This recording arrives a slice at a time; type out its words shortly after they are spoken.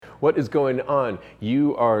What is going on?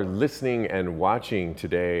 You are listening and watching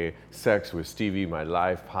today Sex with Stevie, my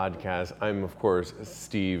live podcast. I'm, of course,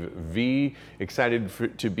 Steve V. Excited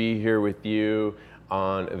to be here with you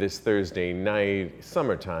on this Thursday night.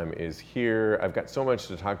 Summertime is here. I've got so much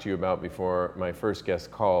to talk to you about before my first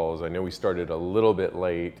guest calls. I know we started a little bit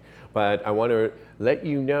late, but I want to let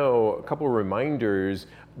you know a couple of reminders.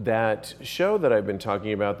 That show that I've been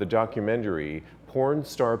talking about, the documentary, Porn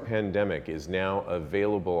Star Pandemic, is now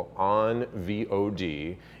available on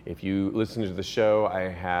VOD. If you listen to the show, I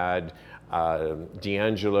had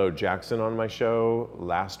D'Angelo Jackson on my show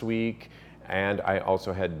last week, and I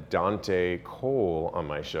also had Dante Cole on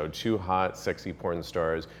my show, two hot, sexy porn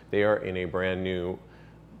stars. They are in a brand new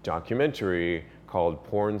documentary called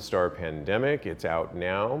Porn Star Pandemic. It's out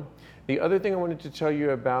now. The other thing I wanted to tell you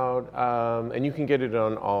about, and you can get it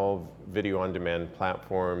on all video on demand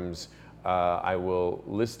platforms. I will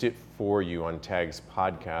list it for you on Tags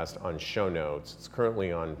Podcast on show notes. It's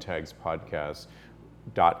currently on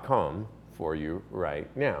tagspodcast.com for you right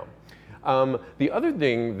now. The other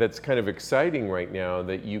thing that's kind of exciting right now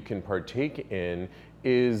that you can partake in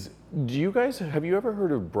is, have you ever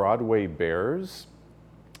heard of Broadway Bears?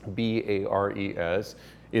 BARES.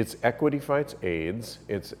 It's Equity Fights AIDS.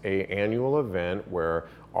 It's an annual event where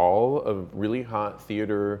all of really hot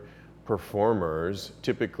theater performers,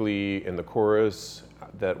 typically in the chorus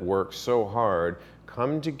that work so hard,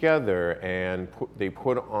 come together and they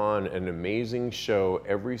put on an amazing show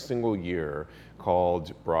every single year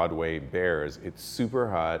called Broadway Bears. It's super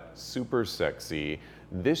hot, super sexy.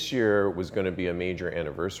 This year was going to be a major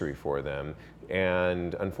anniversary for them,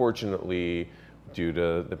 and unfortunately, due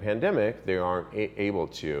to the pandemic, they aren't able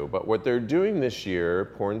to. But what they're doing this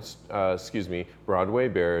year, Broadway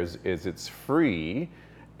Bears, is it's free,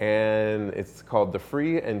 and it's called the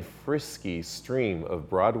Free and Frisky Stream of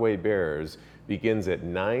Broadway Bears. Begins at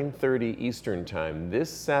 9:30 Eastern Time this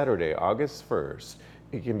Saturday, August 1st.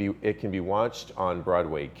 It can be watched on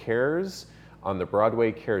Broadway Cares, on the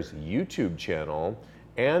Broadway Cares YouTube channel,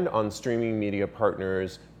 and on streaming media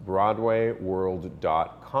partners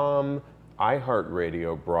BroadwayWorld.com,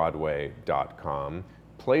 iHeartRadio, Broadway.com,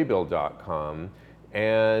 Playbill.com,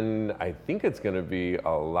 and I think it's going to be a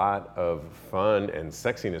lot of fun and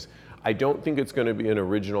sexiness. I don't think it's going to be an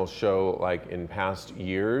original show like in past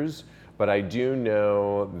years, but I do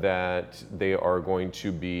know that they are going to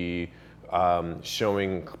be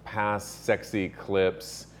showing past sexy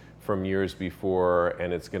clips from years before,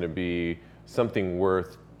 and it's going to be something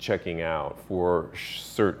worth checking out for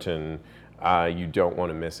certain. You don't want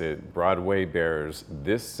to miss it. Broadway Bears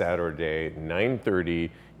this Saturday, 9:30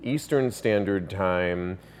 Eastern Standard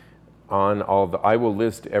Time. I will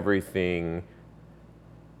list everything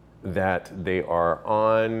that they are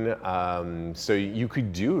on. So you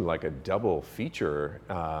could do like a double feature.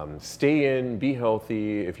 Stay in, be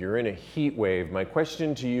healthy. If you're in a heat wave, my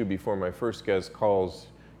question to you before my first guest calls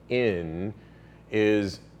in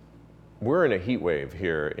is, we're in a heat wave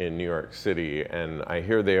here in New York City, and I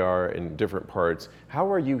hear they are in different parts. How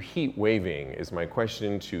are you heat waving is my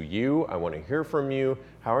question to you. I want to hear from you.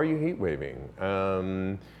 How are you heat waving?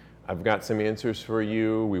 I've got some answers for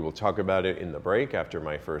you. We will talk about it in the break after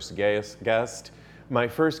my first guest. My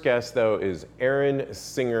first guest, though, is Aaron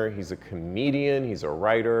Singer. He's a comedian, he's a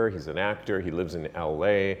writer, he's an actor, he lives in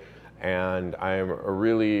LA, and I'm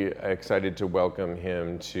really excited to welcome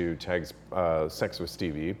him to Tags Sex with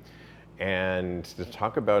Stevie, and to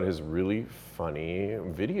talk about his really funny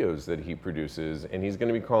videos that he produces. And he's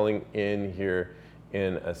going to be calling in here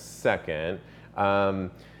in a second.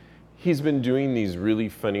 He's been doing these really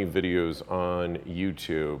funny videos on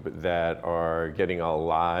YouTube that are getting a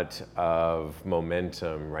lot of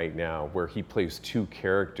momentum right now, where he plays two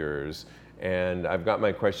characters. And I've got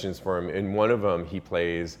my questions for him. In one of them, he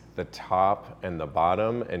plays the top and the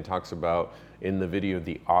bottom and talks about, in the video,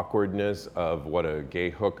 the awkwardness of what a gay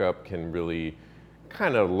hookup can really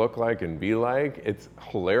kind of look like and be like. It's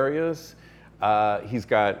hilarious. He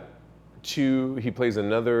plays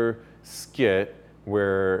another skit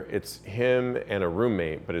where it's him and a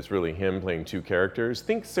roommate, but it's really him playing two characters.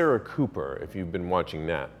 Think Sarah Cooper, if you've been watching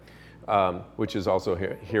that, which is also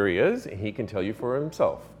here he is. He can tell you for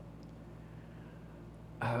himself.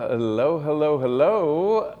 Hello.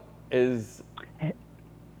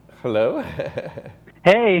 Hello?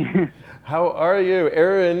 Hey. How are you?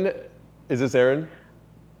 Aaron, is this Aaron?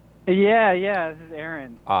 Yeah, this is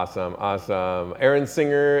Aaron. Awesome. Aaron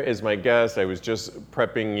Singer is my guest. I was just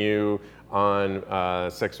prepping you on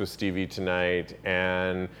Sex with Stevie tonight,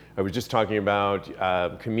 and I was just talking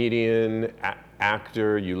about comedian,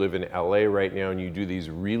 actor. You live in LA right now, and you do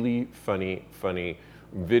these really funny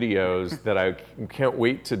videos that I can't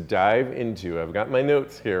wait to dive into. I've got my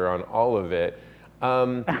notes here on all of it.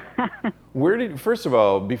 First of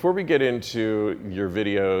all, before we get into your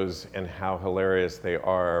videos and how hilarious they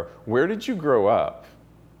are, where did you grow up?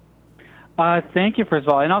 Thank you, first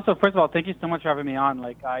of all. And also, first of all, thank you so much for having me on.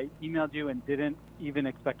 Like, I emailed you and didn't even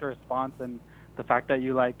expect a response. And the fact that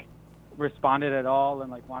you, like, responded at all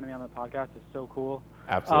and, like, wanted me on the podcast is so cool.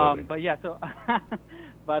 Absolutely. But, yeah, so,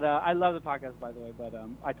 but I love the podcast, by the way, but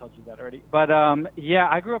I told you that already. But, yeah,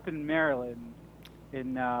 I grew up in Maryland,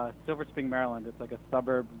 in Silver Spring, Maryland. It's like a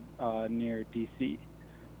suburb near D.C.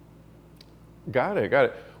 Got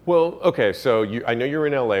it. Well, okay, so I know you're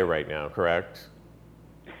in LA right now, correct?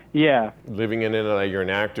 Yeah. Living in LA, you're an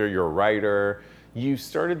actor, you're a writer. You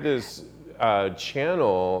started this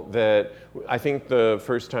channel that I think the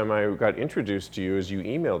first time I got introduced to you is you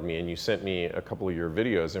emailed me and you sent me a couple of your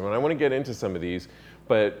videos. And I want to get into some of these,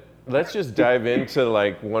 but let's just dive into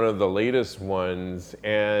like one of the latest ones.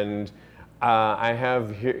 And I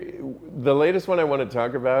have here, the latest one I want to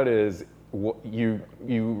talk about is you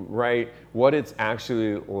write what it's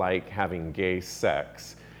actually like having gay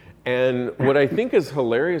sex. And what I think is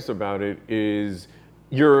hilarious about it is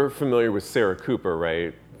you're familiar with Sarah Cooper,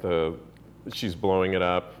 right? She's blowing it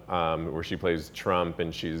up, where she plays Trump,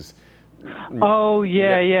 and she's. Oh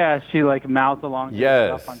yeah. She like mouths along to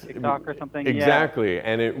stuff on TikTok or something. Exactly. Yeah.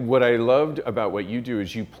 And what I loved about what you do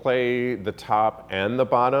is you play the top and the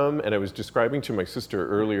bottom. And I was describing to my sister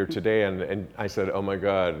earlier today, and I said, "Oh my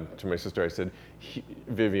God!" To my sister, I said,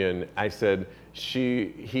 "Vivian," I said,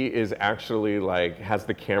 he is actually like has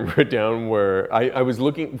the camera down where I was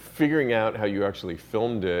figuring out how you actually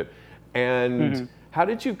filmed it, and how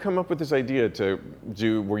did you come up with this idea to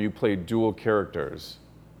do where you play dual characters?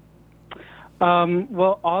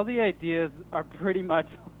 Well, all the ideas are pretty much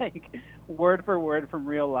like word for word from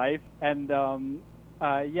real life. And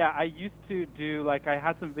yeah, I used to do, like, I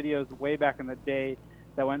had some videos way back in the day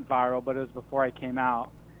that went viral, but it was before I came out.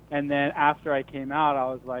 And then after I came out, I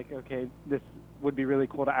was like, okay, this would be really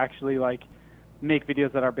cool to actually, like, make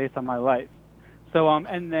videos that are based on my life. So,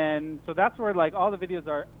 so that's where, like, all the videos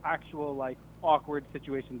are actual, like, awkward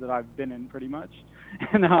situations that I've been in pretty much.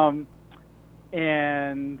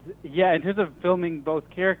 And yeah, in terms of filming both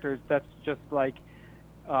characters, that's just like,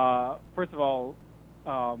 first of all,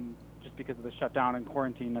 just because of the shutdown and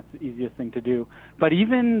quarantine, that's the easiest thing to do. But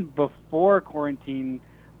even before quarantine,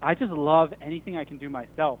 I just love anything I can do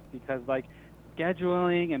myself, because like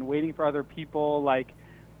scheduling and waiting for other people, like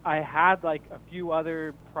I had like a few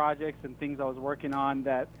other projects and things I was working on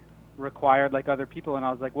that required like other people, and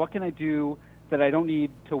I was like, what can I do that I don't need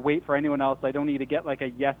to wait for anyone else? I don't need to get like a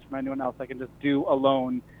yes from anyone else. I can just do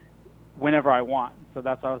alone whenever I want. So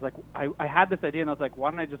that's why I was like, I had this idea and I was like, why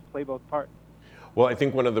don't I just play both parts? Well, I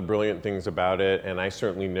think one of the brilliant things about it, and I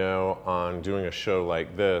certainly know on doing a show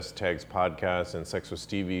like this, Tags Podcast and Sex with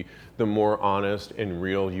Stevie, the more honest and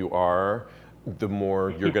real you are, the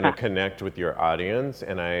more you're going to connect with your audience.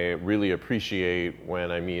 And I really appreciate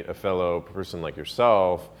when I meet a fellow person like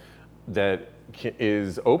yourself that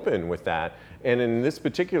is open with that. And in this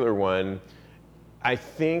particular one, I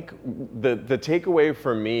think the takeaway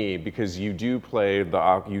for me, because you do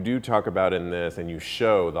talk about in this, and you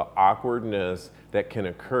show the awkwardness that can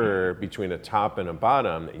occur between a top and a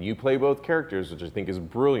bottom, and you play both characters, which I think is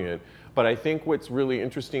brilliant. But I think what's really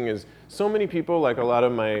interesting is so many people, like a lot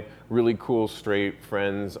of my really cool straight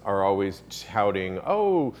friends, are always touting,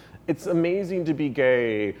 oh, it's amazing to be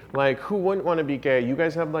gay. Like, who wouldn't want to be gay? You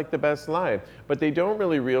guys have like the best life. But they don't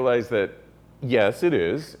really realize that, yes, it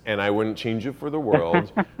is, and I wouldn't change it for the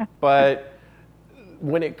world. But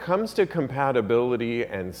when it comes to compatibility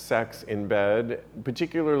and sex in bed,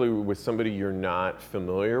 particularly with somebody you're not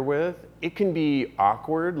familiar with, it can be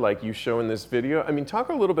awkward, like you show in this video. I mean, talk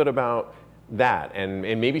a little bit about that, and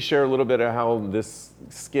maybe share a little bit of how this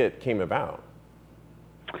skit came about.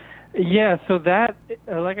 Yeah, so that,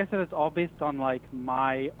 like I said, it's all based on like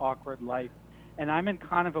my awkward life. And I'm in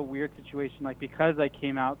kind of a weird situation, like because I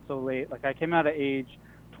came out so late, like I came out at age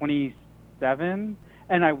 27,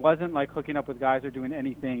 and I wasn't like hooking up with guys or doing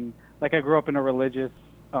anything. Like I grew up in a religious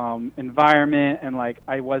environment, and like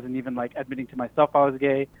I wasn't even like admitting to myself I was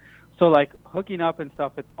gay. So like hooking up and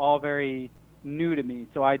stuff, it's all very new to me.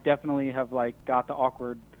 So I definitely have like got the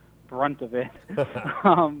awkward brunt of it.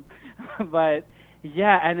 But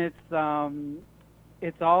yeah, and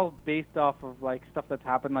it's all based off of like stuff that's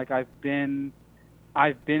happened. Like I've been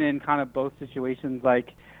in kind of both situations.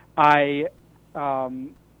 Like a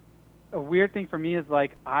weird thing for me is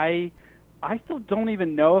like I still don't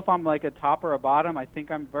even know if I'm like a top or a bottom. I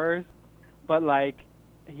think I'm versed, but like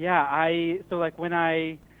yeah, so like when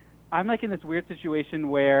I I'm like in this weird situation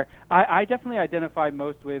where I definitely identify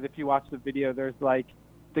most with, if you watch the video, there's like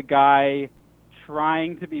the guy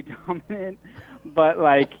trying to be dominant, but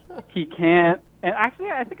like he can't. And actually,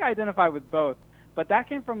 I think I identify with both. But that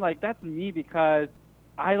came from like, that's me because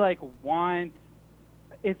I like want,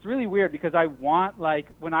 it's really weird because I want, like,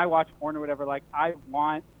 when I watch porn or whatever, like I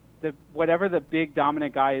want the whatever the big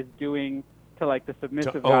dominant guy is doing to like the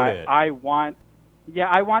submissive own guy. it. I want, yeah,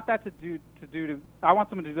 I want that I want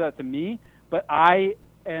someone to do that to me, but I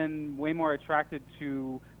am way more attracted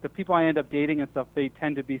to the people I end up dating and stuff. They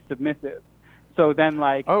tend to be submissive. So then,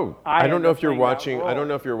 like, Oh, I don't end know up if you're playing that watching. I don't role.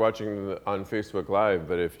 know if you're watching on Facebook Live,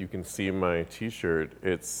 but if you can see my T-shirt,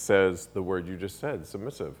 it says the word you just said,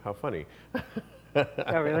 submissive. How funny.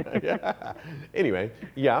 Oh, really? Yeah. Anyway,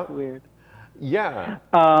 yeah, Weird. yeah.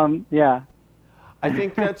 Yeah. I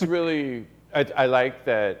think that's really. I like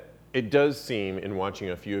that. It does seem in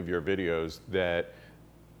watching a few of your videos that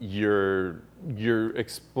you're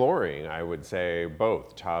exploring, I would say,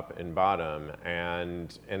 both top and bottom,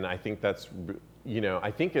 and I think that's,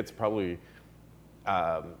 I think it's probably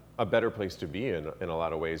a better place to be in a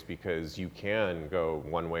lot of ways, because you can go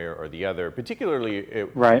one way or the other. Particularly,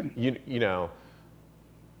 Right.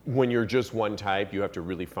 When you're just one type, you have to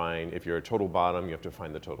really find. If you're a total bottom, you have to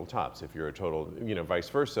find the total tops. If you're a total, vice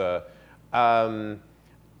versa.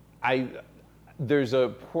 There's a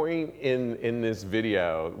point in this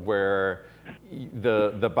video where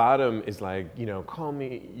the bottom is like, call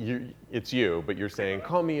me, it's you, but you're saying,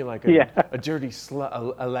 call me like a dirty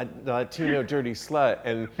slut, a Latino dirty slut,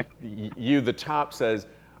 and you, the top, says,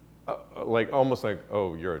 like almost like,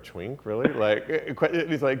 oh, you're a twink, really? Like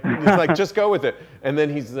he's like, just go with it, and then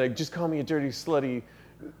he's like, just call me a dirty slutty,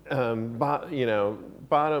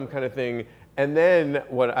 bottom kind of thing. And then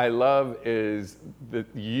what I love is that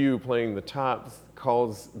you playing the top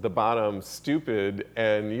calls the bottom stupid,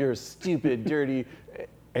 and you're stupid, dirty,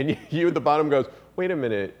 and you at the bottom goes, wait a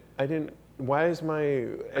minute, why is my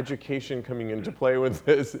education coming into play with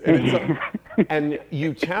this? And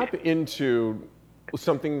you tap into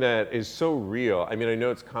something that is so real. I mean, I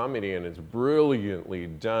know it's comedy and it's brilliantly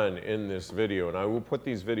done in this video, and I will put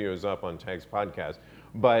these videos up on Tags Podcast.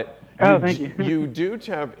 But Thank you. You do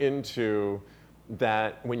tap into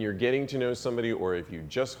that when you're getting to know somebody, or if you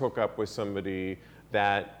just hook up with somebody,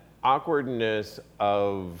 that awkwardness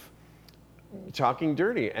of talking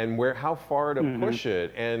dirty and how far to push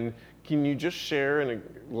it. And can you just share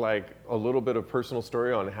a little bit of personal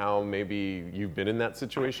story on how maybe you've been in that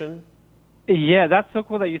situation? Yeah, that's so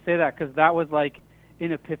cool that you say that, because that was like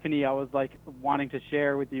an epiphany I was like wanting to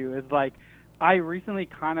share with you. Is like, I recently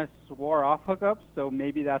kind of swore off hookups, so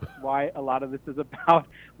maybe that's why a lot of this is about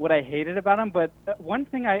what I hated about them. But one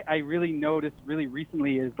thing I really noticed really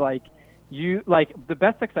recently is like, the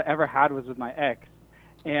best sex I ever had was with my ex,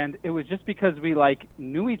 and it was just because we like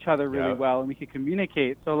knew each other really well and we could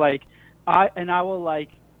communicate. So like, I will like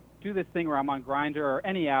do this thing where I'm on Grindr or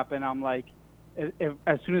any app, and I'm like,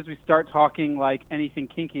 as soon as we start talking like anything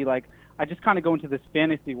kinky, like I just kind of go into this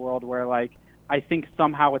fantasy world where like I think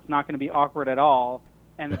somehow it's not going to be awkward at all,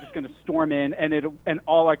 and they're just going to storm in, and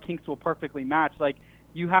all our kinks will perfectly match. Like,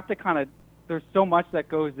 you have to kind of, there's so much that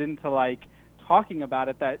goes into like talking about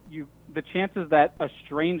it, that the chances that a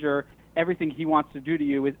stranger, everything he wants to do to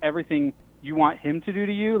you is everything you want him to do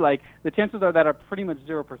to you, like the chances are that are pretty much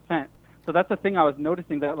 0%. So that's the thing I was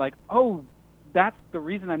noticing, that like, oh, that's the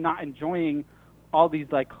reason I'm not enjoying all these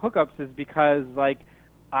like hookups, is because like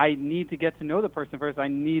I need to get to know the person first. I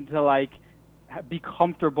need to like be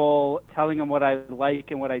comfortable telling them what I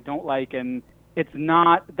like and what I don't like, and it's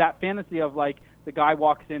not that fantasy of like the guy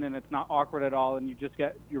walks in and it's not awkward at all and you just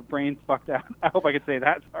get your brains fucked out. I hope I could say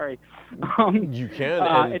that, sorry. You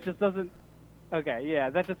can. It just doesn't, okay, yeah,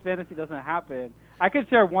 that just fantasy doesn't happen. I could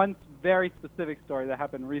share one very specific story that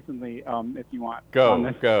happened recently, if you want. Go.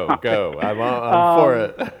 I'm for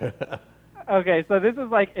it. Okay, so this is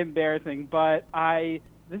like embarrassing, but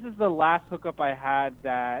this is the last hookup I had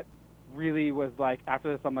that really was like,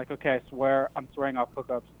 after this I'm like, okay, I'm swearing off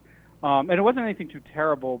hookups. And it wasn't anything too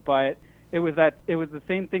terrible, but it was the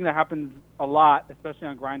same thing that happens a lot, especially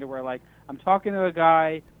on Grindr, where like I'm talking to a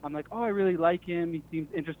guy, I'm like, oh, I really like him, he seems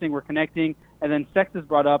interesting, we're connecting, and then sex is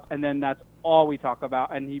brought up, and then that's all we talk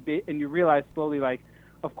about, and you realize slowly, like,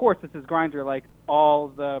 of course this is Grindr, like all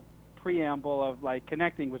the preamble of like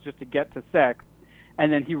connecting was just to get to sex,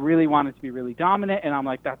 and then he really wanted to be really dominant, and I'm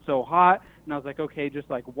like, that's so hot, and I was like, okay, just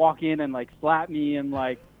like walk in and like slap me and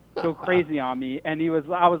like go crazy on me, and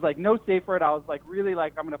I was like, no safe word. I was like, really,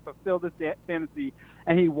 like, I'm gonna fulfill this fantasy,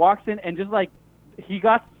 and he walks in and just like, he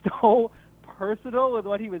got so personal with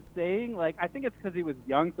what he was saying. Like, I think it's because he was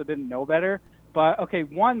young, so didn't know better, But okay,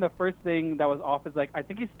 the first thing that was off is like I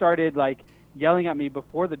think he started like yelling at me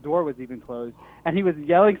before the door was even closed, and he was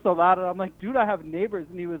yelling so loud, and I'm like, dude, I have neighbors,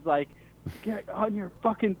 and he was like, get on your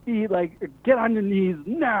fucking feet, like get on your knees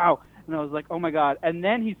now. And I was like, oh my god. And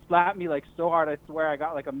then he slapped me like so hard, I swear I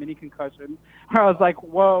got like a mini concussion. I was like,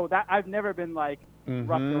 whoa, that I've never been like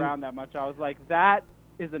roughed around that much. I was like, that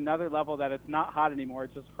is another level that it's not hot anymore,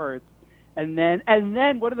 it just hurts. And then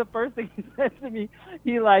one of the first things he said to me,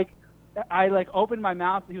 I like opened my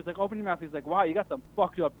mouth. He was like, open your mouth. He was like, wow, you got some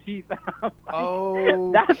fucked up teeth. Like,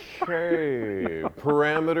 okay.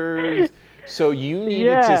 Parameters. So you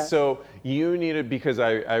needed because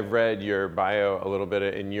I've read your bio a little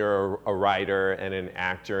bit, and you're a writer and an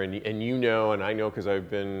actor, and and I know because I've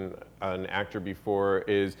been an actor before,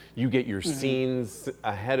 is you get your scenes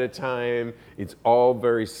ahead of time. It's all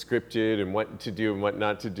very scripted and what to do and what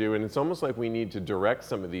not to do, and it's almost like we need to direct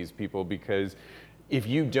some of these people, because if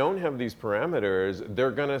you don't have these parameters, they're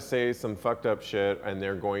gonna say some fucked up shit, and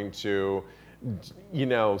they're going to,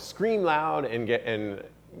 scream loud and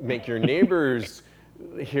make your neighbors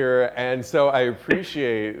hear. And so I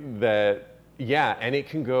appreciate that. Yeah, and it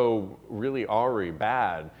can go really already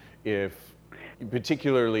bad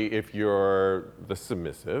particularly if you're the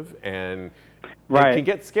submissive, and it can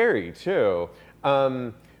get scary too.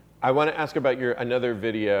 I want to ask about another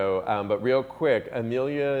video, but real quick,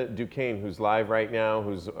 Amelia Duquesne, who's live right now,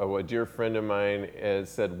 who's a dear friend of mine, has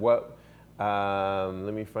said,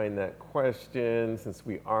 let me find that question since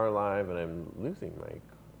we are live, and I'm losing my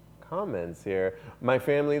comments here. My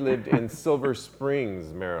family lived in Silver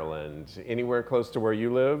Springs, Maryland. Anywhere close to where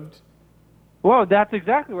you lived? Well, that's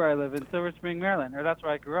exactly where I live, in Silver Spring, Maryland, or that's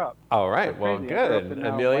where I grew up. All right, well, good.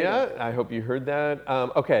 Amelia, I hope you heard that.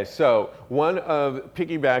 Okay, so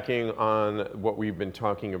piggybacking on what we've been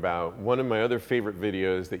talking about, one of my other favorite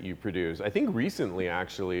videos that you produce, I think recently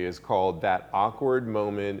actually, is called That Awkward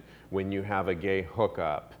Moment When You Have a Gay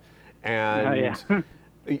Hookup. And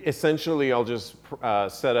essentially, I'll just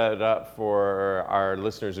set it up for our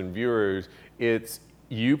listeners and viewers. It's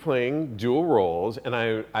you playing dual roles, and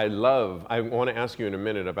I want to ask you in a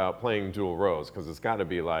minute about playing dual roles, because it's got to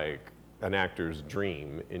be like an actor's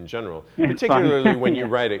dream in general, particularly when you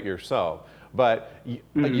write it yourself. But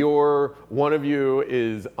one of you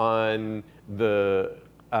is on the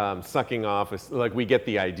sucking off, like we get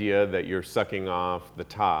the idea that you're sucking off the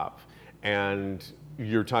top, and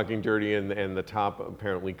you're talking dirty, and the top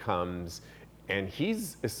apparently comes, and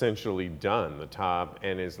he's essentially done the top,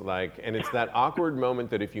 and is like, and it's that awkward moment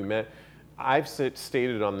that if you met, I've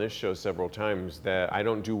stated on this show several times that I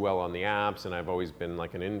don't do well on the apps, and I've always been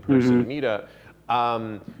like an in-person meetup.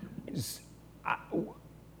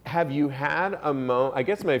 Have you had a moment? I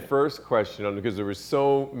guess my first question, because there were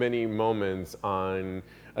so many moments on,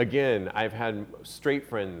 again, I've had straight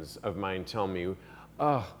friends of mine tell me,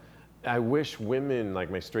 oh, I wish women, like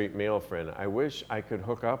my straight male friend, I wish I could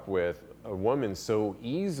hook up with a woman so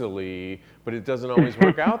easily, but it doesn't always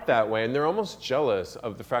work out that way. And they're almost jealous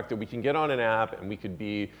of the fact that we can get on an app and we could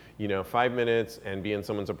be, 5 minutes and be in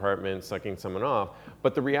someone's apartment sucking someone off.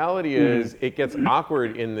 But the reality is it gets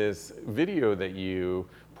awkward in this video that you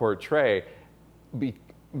portray.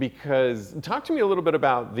 Because talk to me a little bit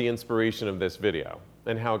about the inspiration of this video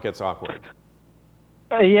and how it gets awkward.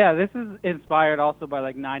 Yeah, this is inspired also by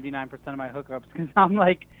like 99% of my hookups, because I'm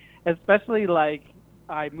like, especially like,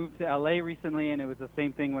 I moved to LA recently, and it was the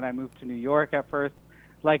same thing when I moved to New York at first.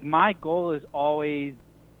 Like, my goal is always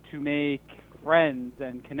to make friends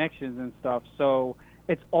and connections and stuff. So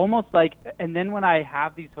it's almost like, and then when I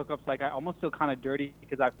have these hookups, like I almost feel kind of dirty,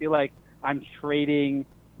 because I feel like I'm trading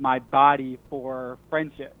my body for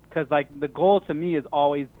friendship. Because like the goal to me is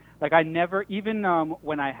always, like I never, even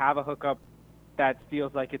when I have a hookup that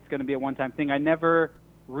feels like it's going to be a one-time thing, I never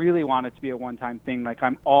really want it to be a one-time thing. Like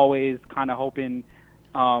I'm always kind of hoping,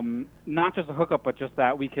 not just a hookup, but just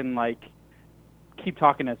that we can like keep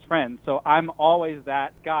talking as friends. So I'm always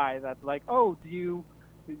that guy that's like, oh,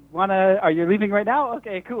 are you leaving right now?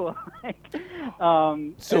 Okay, cool.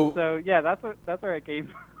 So yeah, that's where it came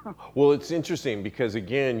from. Well, it's interesting because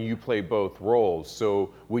again, you play both roles. So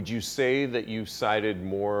would you say that you sided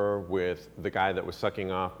more with the guy that was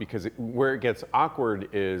sucking off? Because where it gets awkward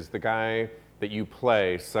is the guy that you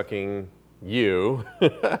play sucking you,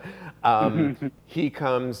 he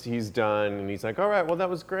comes, he's done, and he's like, all right, well, that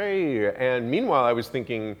was great. And meanwhile, I was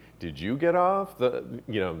thinking, did you get off,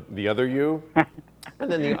 the other you?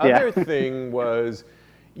 And then the other thing was,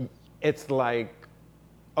 it's like,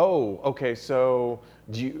 oh, okay, so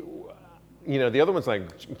do the other one's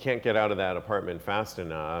like, you can't get out of that apartment fast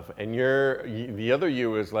enough. And the other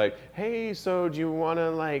you is like, hey, so do you want to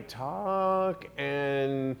like talk?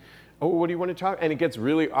 And oh, what do you want to talk? And it gets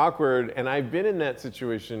really awkward. And I've been in that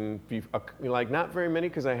situation, like not very many,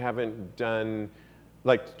 because I haven't done,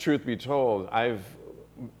 like, truth be told,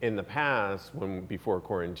 in the past, before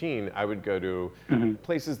quarantine, I would go to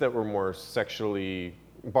places that were more sexually,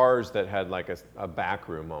 bars that had like a back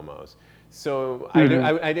room almost. So I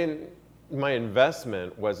didn't, my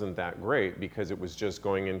investment wasn't that great because it was just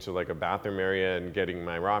going into like a bathroom area and getting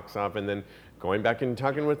my rocks off and then going back and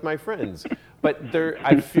talking with my friends. But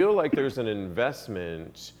I feel like there's an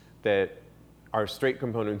investment that our straight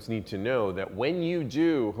components need to know, that when you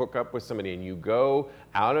do hook up with somebody and you go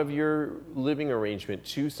out of your living arrangement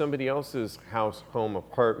to somebody else's house, home,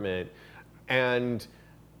 apartment, and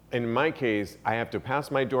in my case, I have to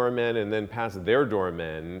pass my doorman and then pass their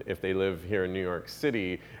doorman if they live here in New York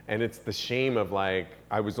City. And it's the shame of like,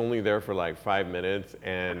 I was only there for like 5 minutes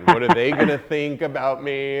and what are they gonna think about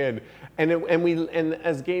me? And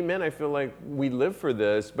as gay men, I feel like we live for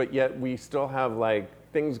this, but yet we still have like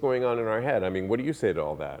things going on in our head. I mean, what do you say to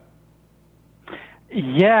all that?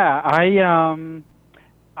 Yeah,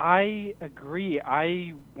 I agree.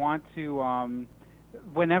 I want to,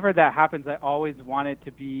 whenever that happens, I always want it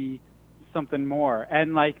to be something more.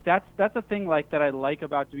 And like that's a thing like that I like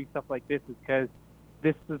about doing stuff like this, is because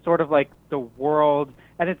this is sort of like the world,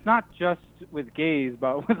 and it's not just with gays,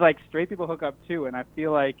 but with like straight people hook up too. And I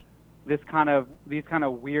feel like these kind of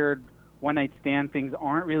weird one night stand things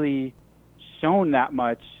aren't really shown that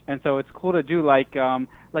much, and so it's cool to do like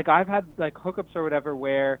I've had like hookups or whatever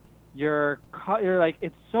where you're like,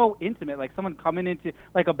 it's so intimate, like someone coming into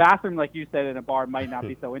like a bathroom, like you said, in a bar might not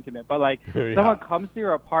be so intimate, but like someone comes to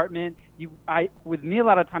your apartment, with me a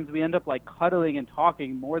lot of times we end up like cuddling and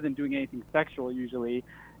talking more than doing anything sexual usually,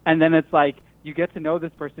 and then it's like you get to know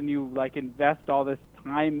this person, you like invest all this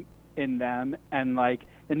time in them, and like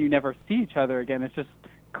then you never see each other again. It's just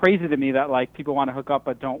crazy to me that like people want to hook up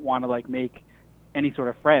but don't want to like make any sort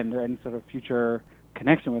of friend or any sort of future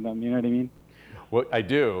connection with them. You know what I mean? Well, I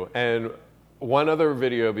do. And one other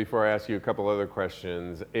video before I ask you a couple other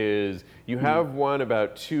questions is you have one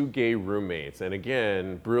about two gay roommates. And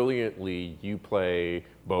again, brilliantly, you play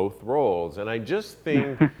both roles. And I just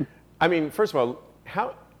think, I mean, first of all,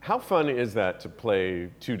 how fun is that to play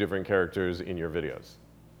two different characters in your videos?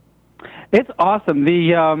 It's awesome.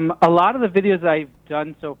 A lot of the videos I've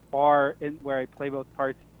done so far where I play both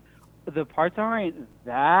parts, the parts aren't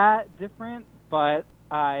that different, but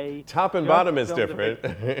top and bottom is different.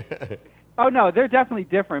 Oh no, they're definitely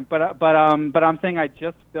different. But I'm saying I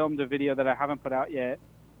just filmed a video that I haven't put out yet.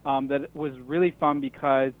 That was really fun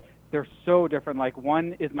because they're so different. Like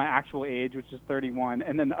one is my actual age, which is 31,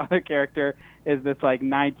 and then the other character is this like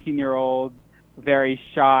 19-year-old, very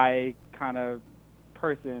shy kind of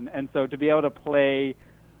person. And so to be able to play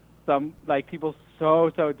some like people so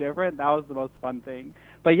different, that was the most fun thing.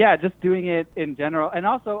 But yeah, just doing it in general. And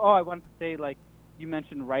also, I wanted to say, like, you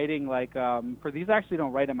mentioned writing, like for these I actually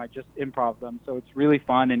don't write them, I just improv them, so it's really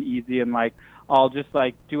fun and easy, and like I'll just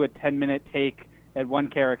like do a 10-minute take at one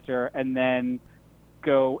character and then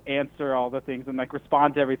go answer all the things and like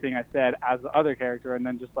respond to everything I said as the other character, and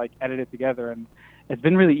then just like edit it together. And it's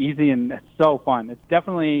been really easy and it's so fun. It's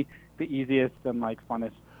definitely the easiest and like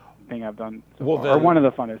funnest thing I've done so far, or one of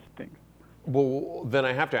the funnest things. Well, then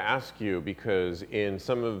I have to ask you, because in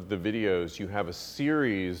some of the videos you have a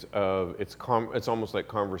series of, it's almost like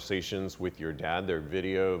conversations with your dad. They're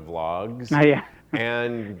video vlogs. Oh, yeah.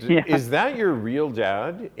 And is that your real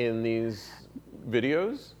dad in these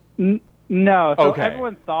videos? No. So okay.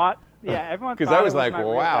 Everyone thought. Because I was like,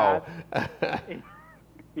 wow.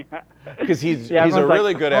 Because he's a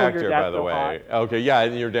really good actor, by the way. Hot. Okay, yeah,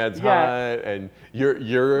 and your dad's hot, and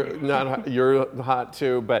you're not you're hot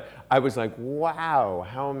too. But I was like, wow,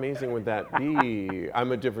 how amazing would that be?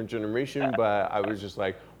 I'm a different generation, but I was just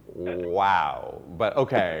like, wow. But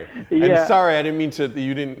okay, and sorry, I didn't mean to. If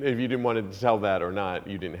you didn't want to tell that or not,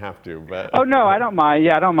 you didn't have to. But oh no, I don't mind.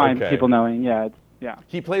 Yeah, I don't mind people knowing. Yeah,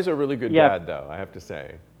 He plays a really good dad, though, I have to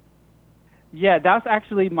say. Yeah, that's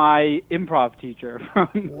actually my improv teacher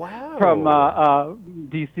from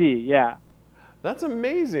DC. Yeah. This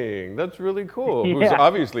amazing. That's really cool. Yeah. Who's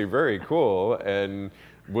obviously very cool and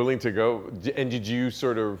willing to go. And did you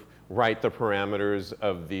sort of write the parameters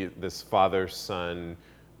of this father-son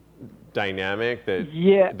dynamic that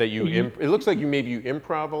it looks like you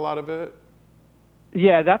improv a lot of it?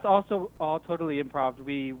 Yeah, that's also all totally improv.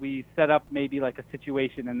 We set up maybe like a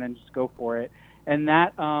situation and then just go for it. And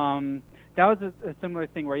that was a similar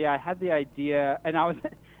thing where, I had the idea, and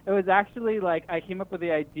it was actually like I came up with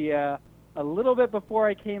the idea a little bit before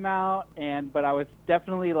I came out, but I was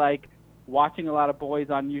definitely like watching a lot of boys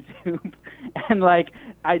on YouTube And like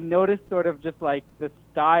I noticed sort of just like the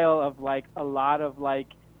style of like a lot of like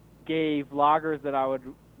gay vloggers that I would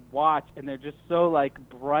watch, and they're just so like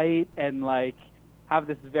bright and like have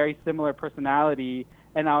this very similar personality.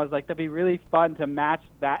 And I was like, that'd be really fun to match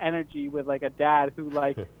that energy with like a dad who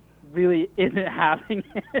like really isn't having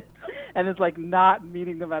it and is like not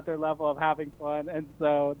meeting them at their level of having fun. And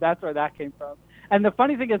so that's where that came from. And the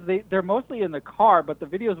funny thing is they're mostly in the car, but the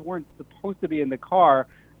videos weren't supposed to be in the car.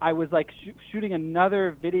 I was like shooting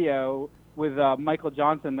another video with Michael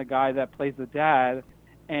Johnson, the guy that plays the dad.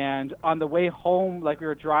 And on the way home, like we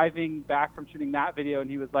were driving back from shooting that video, and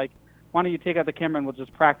he was like, why don't you take out the camera and we'll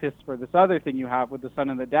just practice for this other thing you have with the son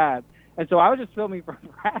and the dad. And so I was just filming for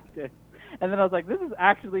practice. And then I was like, this is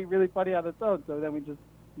actually really funny on its own. So then we just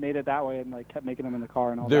made it that way and like kept making them in the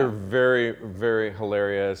car and all They're that. very, very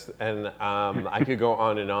hilarious, and I could go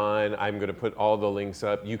on and on. I'm going to put all the links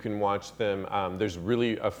up. You can watch them. There's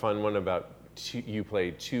really a fun one about you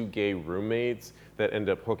play two gay roommates that end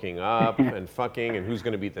up hooking up and fucking, and who's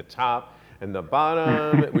going to be the top and the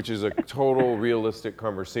bottom, which is a total realistic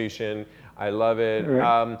conversation. I love it.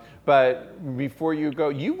 Right. But before you go,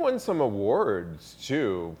 you won some awards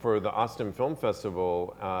too for the Austin Film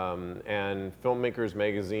Festival and Filmmakers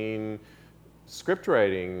Magazine script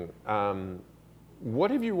writing. What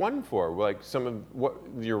have you won for? Like some of what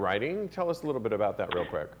you're writing? Tell us a little bit about that real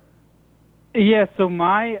quick. Yeah, so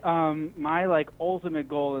my my like ultimate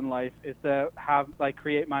goal in life is to have like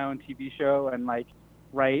create my own TV show and like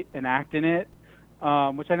write and act in it,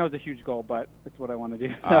 which I know is a huge goal, but it's what I want to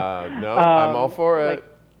do. So, No, I'm all for it. like,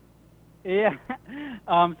 yeah.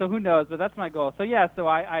 So who knows? But that's my goal. So yeah, so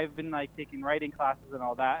I've been like taking writing classes and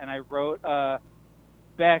all that, and I wrote a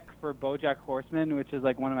spec for BoJack Horseman, which is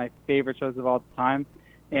like one of my favorite shows of all time.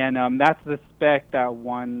 And that's the spec that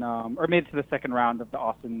won, or made it to the second round of the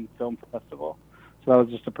Austin Film Festival. So that was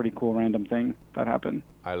just a pretty cool random thing that happened.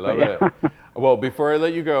 I love it. Well, before I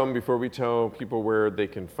let you go and before we tell people where they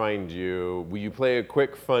can find you, will you play a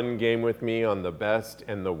quick fun game with me on the best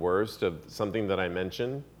and the worst of something that I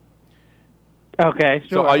mentioned? Okay,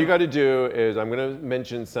 sure. So all you got to do is I'm going to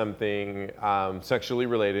mention something sexually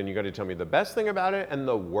related, and you got to tell me the best thing about it and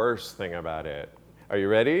the worst thing about it. Are you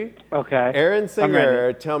ready? Okay. Aaron I'm Singer,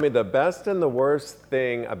 ready. tell me the best and the worst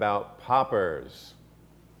thing about poppers.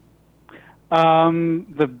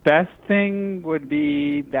 The best thing would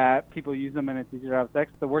be that people use them and it's easier to have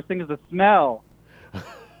sex. The worst thing is the smell.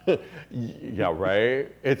 Yeah,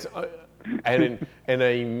 right. It's and I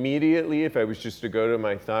immediately, if I was just to go to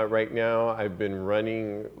my thought right now, I've been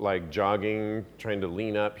running, like jogging, trying to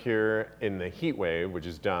lean up here in the heat wave, which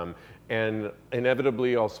is dumb. And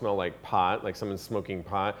inevitably, I'll smell like pot, like someone's smoking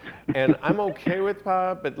pot. And I'm okay with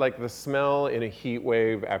pot, but like the smell in a heat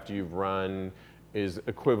wave after you've run is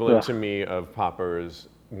equivalent to me of poppers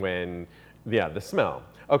when, yeah, the smell.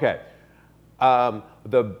 Okay.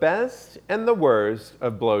 The best and the worst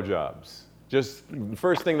of blowjobs. Just the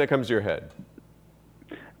first thing that comes to your head.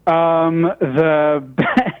 The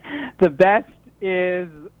best is,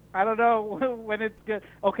 I don't know when it's good.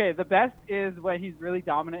 Okay, the best is when he's really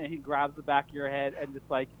dominant and he grabs the back of your head and just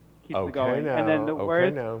like keeps it going. Now, And then the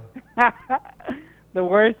worst, the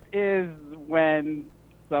worst is when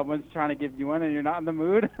someone's trying to give you one and you're not in the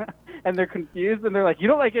mood and they're confused and they're like, you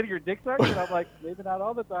don't like getting your dick sucked? And I'm like, maybe not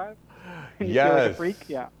all the time. And you feel like a freak?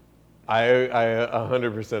 Yeah. I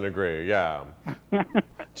 100% agree, yeah.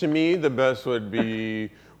 To me, the best would be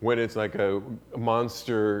when it's like a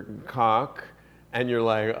monster cock and you're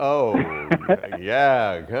like, oh,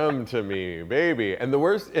 yeah, come to me, baby. And the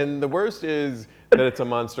worst is that it's a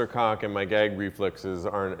monster cock and my gag reflexes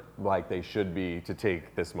aren't like they should be to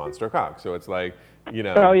take this monster cock. So it's like, you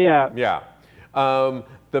know. Oh, yeah. Yeah.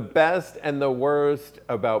 The best and the worst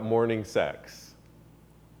about morning sex.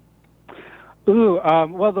 Ooh,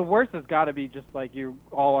 well, the worst has got to be just like you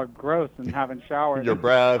all are gross and haven't showered. Your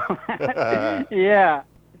breath. Yeah.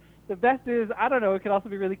 The best is, I don't know, it could also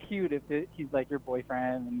be really cute if he's like your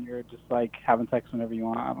boyfriend and you're just like having sex whenever you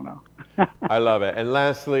want. I don't know. I love it. And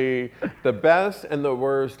lastly, the best and the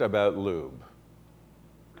worst about lube.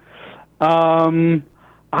 I'm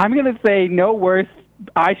going to say no worst.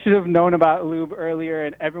 I should have known about lube earlier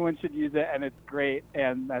and everyone should use it and it's great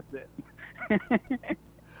and that's it.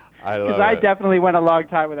 I love it. Because I definitely went a long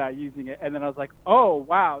time without using it and then I was like, oh,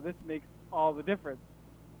 wow, this makes all the difference.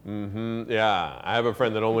 Mm-hmm. Yeah, I have a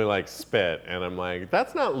friend that only likes spit, and I'm like,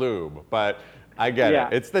 that's not lube, but I get it.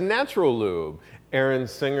 It's the natural lube. Aaron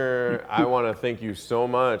Singer, I want to thank you so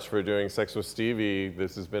much for doing Sex with Stevie.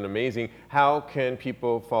 This has been amazing. How can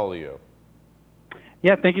people follow you?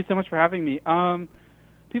 Yeah, thank you so much for having me.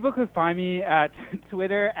 People could find me at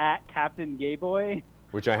Twitter at Captain Gayboy.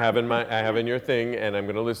 which I have in your thing, and I'm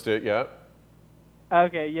going to list it. Yeah.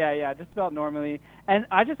 Okay, yeah, just spelled normally. And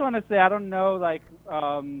I just want to say, I don't know, like,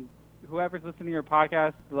 whoever's listening to your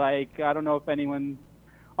podcast, like, I don't know if anyone's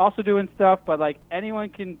also doing stuff, but, like, anyone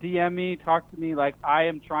can DM me, talk to me. Like, I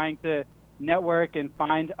am trying to network and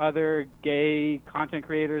find other gay content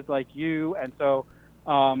creators like you. And so,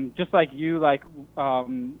 just like you, like,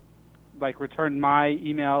 return my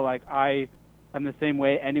email, like, I am the same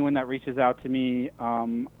way. Anyone that reaches out to me,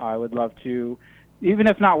 I would love to, even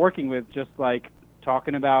if not working with, just, like,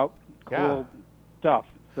 talking about cool stuff.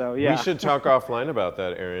 So yeah. We should talk offline about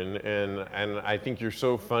that, Aaron. And I think you're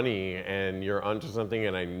so funny and you're onto something,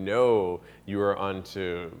 and I know you are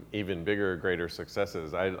onto even bigger, greater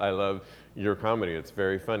successes. I love your comedy. It's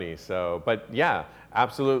very funny. So, but yeah,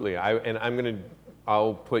 absolutely.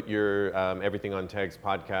 I'll put your everything on Tags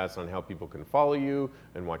podcast on how people can follow you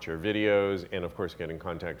and watch your videos, and of course get in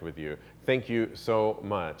contact with you. Thank you so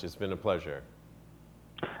much. It's been a pleasure.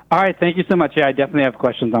 All right, thank you so much. Yeah, I definitely have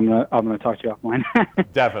questions. I'm gonna talk to you offline.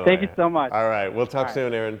 Definitely. Thank you so much. All right, we'll talk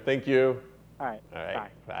soon, Aaron. Thank you. All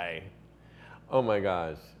right. Bye. Oh my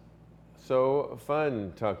gosh, so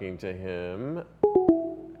fun talking to him.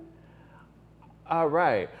 All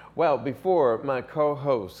right. Well, before my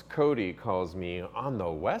co-host Cody calls me on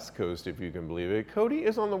the West Coast, if you can believe it. Cody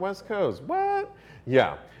is on the West Coast. What?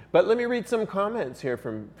 Yeah. But let me read some comments here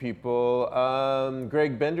from people.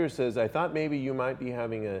 Greg Bender says, I thought maybe you might be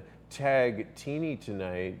having a tag teeny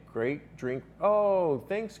tonight. Great drink. Oh,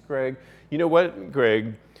 thanks, Greg. You know what,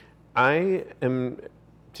 Greg? Today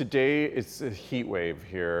it's a heat wave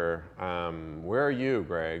here. Where are you,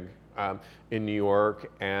 Greg? In New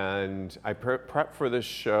York, and I prepped for this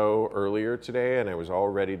show earlier today, and I was all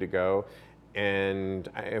ready to go. And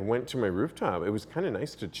I went to my rooftop. It was kind of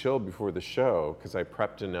nice to chill before the show because I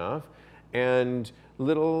prepped enough. And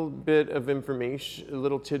little bit of information, a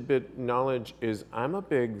little tidbit knowledge is I'm a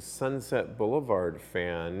big Sunset Boulevard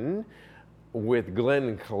fan with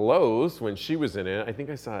Glenn Close when she was in it. I think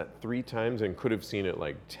I saw it 3 times and could have seen it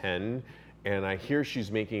like 10. And I hear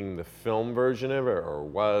she's making the film version of it, or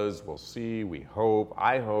was. We'll see. We hope.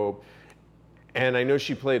 I hope. And I know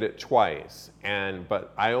she played it twice,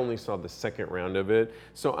 but I only saw the second round of it.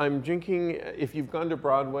 So I'm drinking. If you've gone to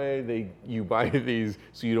Broadway, you buy these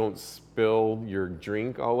so you don't spill your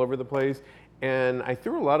drink all over the place. And I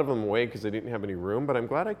threw a lot of them away because I didn't have any room. But I'm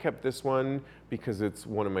glad I kept this one because it's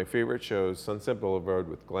one of my favorite shows, Sunset Boulevard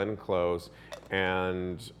with Glenn Close.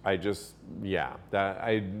 And I just,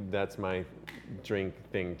 that's my drink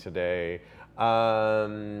thing today.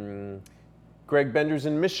 Greg Bender's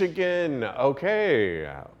in Michigan. Okay,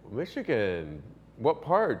 Michigan. What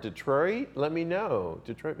part? Detroit? Let me know.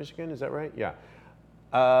 Detroit, Michigan, is that right? Yeah.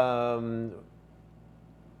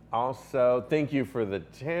 Also, thank you for the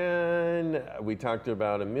 10. We talked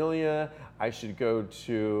about Amelia. I should go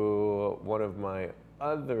to one of my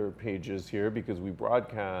other pages here because we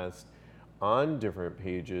broadcast on different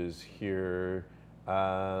pages here.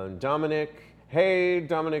 Dominic. Hey,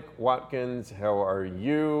 Dominic Watkins, how are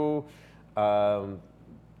you?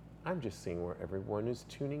 I'm just seeing where everyone is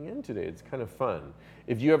tuning in today. It's kind of fun.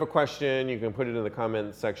 If you have a question, you can put it in the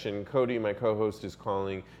comment section. Cody, my co-host, is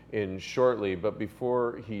calling in shortly. But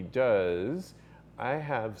before he does, I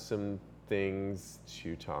have some things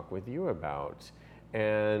to talk with you about.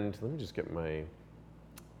 And let me just get my...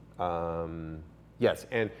 yes,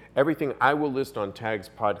 and everything I will list on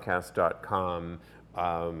tagspodcast.com.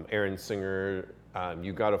 Aaron Singer,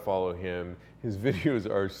 you got to follow him. His videos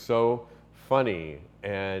are so funny,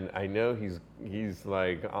 and I know he's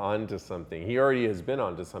like on to something. He already has been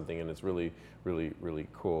on to something, and it's really, really, really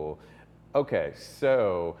cool. Okay,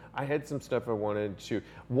 so I had some stuff I wanted to.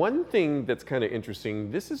 One thing that's kind of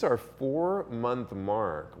interesting, this is our 4-month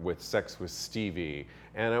mark with Sex with Stevie,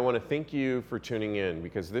 and I want to thank you for tuning in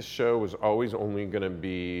because this show was always only going to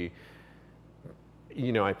be,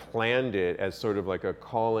 I planned it as sort of like a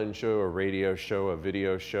call-in show, a radio show, a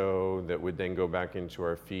video show that would then go back into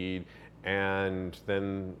our feed. And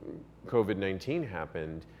then COVID-19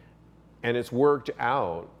 happened. And it's worked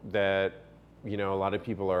out that, a lot of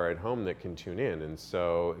people are at home that can tune in. And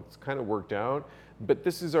so it's kind of worked out. But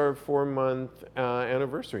this is our 4-month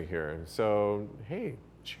anniversary here. So, hey,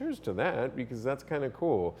 cheers to that because that's kind of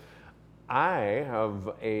cool. I have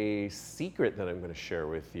a secret that I'm going to share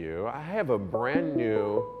with you. I have a brand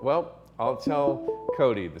new, I'll tell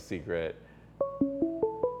Cody the secret.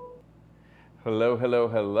 Hello, hello,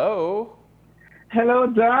 hello. Hello,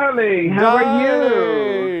 darling. How are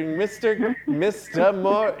you? Mr.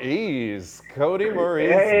 Maurice, Cody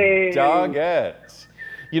Maurice Hey. Doggett.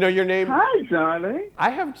 You know your name? Hi, darling. I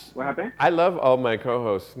have. What happened? I love all my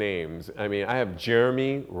co-hosts' names. I mean, I have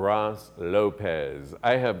Jeremy Ross Lopez.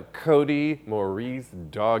 I have Cody Maurice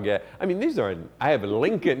Doggett. I mean, these are. I have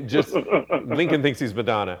Lincoln. Just Lincoln thinks he's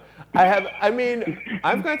Madonna. I have. I mean,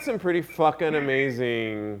 I've got some pretty fucking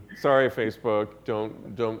amazing. Sorry, Facebook.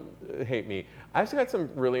 Don't hate me. I've got some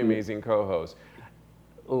really amazing co-hosts.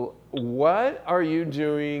 What are you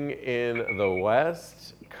doing in the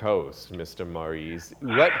West Coast, Mr. Maurice?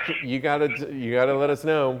 What you gotta let us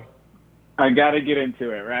know. I gotta get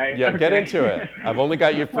into it, right? Yeah, Okay. get into it. I've only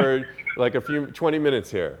got you for like 20 minutes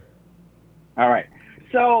here. All right.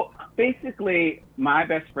 So basically, my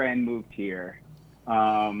best friend moved here.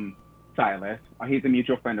 Silas. He's a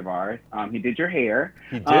mutual friend of ours. He did your hair.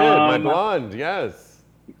 He did, my blonde, yes.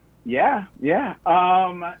 Yeah.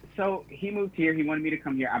 So he moved here. He wanted me to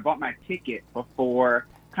come here. I bought my ticket before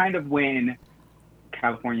kind of when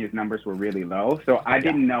California's numbers were really low. So I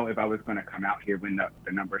didn't know if I was going to come out here when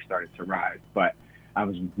the numbers started to rise. But I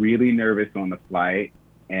was really nervous on the flight.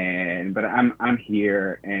 But I'm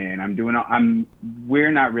here and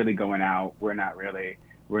we're not really going out. We're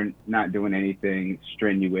not doing anything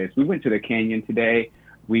strenuous. We went to the canyon today.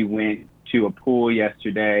 We went to a pool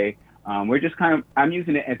yesterday. We're just I'm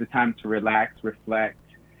using it as a time to relax, reflect,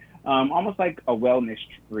 almost like a wellness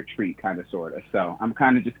retreat, kind of, sort of. So I'm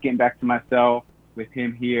kind of just getting back to myself with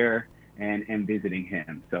him here and visiting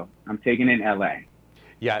him. So I'm taking in LA.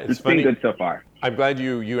 Yeah, It's funny. been good so far. I'm glad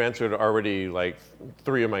you answered already like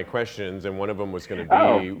 3 of my questions, and one of them was going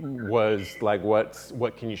to be was like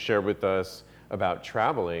what can you share with us about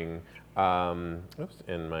traveling?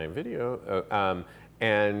 In my video,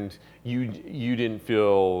 and you didn't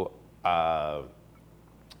feel.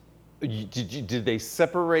 Did they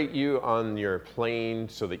separate you on your plane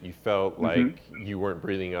so that you felt like you weren't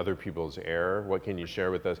breathing other people's air? What can you share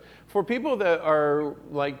with us for people that are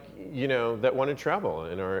like that want to travel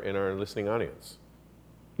in our listening audience?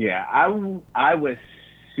 Yeah, I was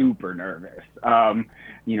super nervous. The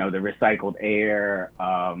recycled air,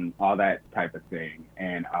 all that type of thing,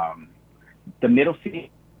 and the middle seat.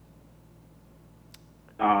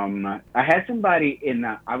 I had somebody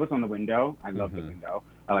I was on the window. I love the window.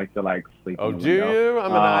 I like to sleep in the window. Oh, do you?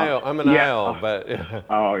 I'm an aisle, but.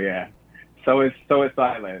 Oh yeah. So is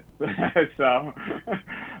Silas. But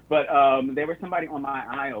there was somebody on my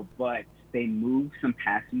aisle, but they moved some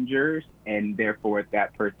passengers, and therefore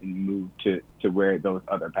that person moved to where those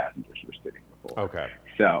other passengers were sitting before. Okay.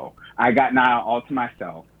 So I got an aisle all to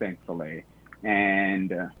myself, thankfully,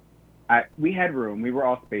 and we had room. We were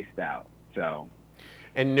all spaced out. So.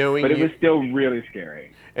 And knowing but it was still really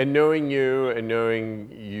scary. And knowing you and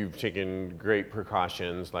knowing you've taken great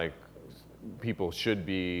precautions like people should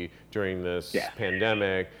be during this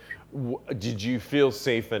pandemic, did you feel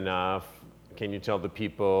safe enough? Can you tell the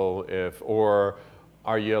people or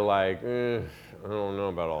are you like, I don't know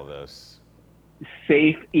about all this?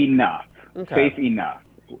 Safe enough. Okay. Safe enough.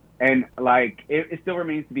 And it still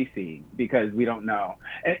remains to be seen because we don't know.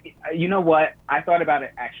 And you know what? I thought about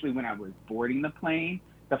it actually when I was boarding the plane.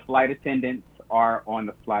 The flight attendants are on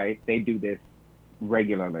the flight. They do this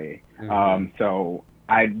regularly. So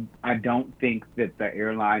I don't think that the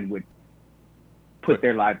airline would put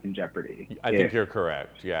their lives in jeopardy. I think you're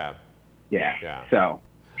correct. Yeah. Yeah. So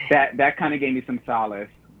that kind of gave me some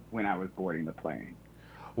solace when I was boarding the plane.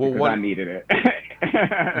 Well, I needed it.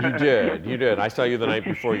 You did. I saw you the night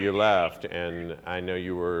before you left, and I know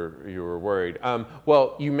you were worried.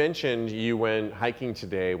 Well, you mentioned you went hiking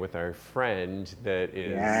today with our friend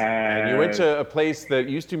and you went to a place that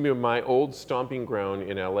used to be my old stomping ground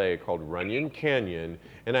in LA called Runyon Canyon,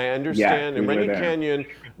 and I understand in Runyon Canyon,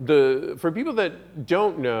 for people that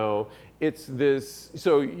don't know, it's this,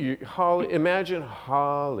 so imagine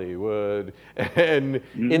Hollywood, and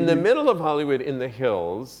in the middle of Hollywood, in the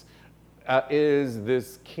hills, is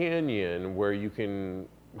this canyon where you can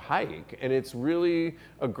hike, and it's really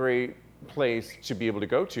a great place to be able to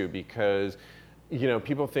go to because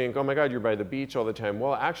people think, oh my God, you're by the beach all the time.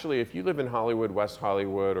 Well, actually, if you live in Hollywood, West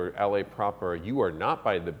Hollywood, or LA proper, you are not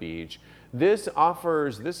by the beach. This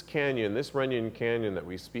canyon, this Runyon Canyon that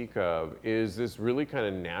we speak of, is this really kind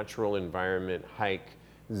of natural environment hike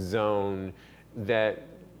zone that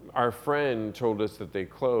our friend told us that they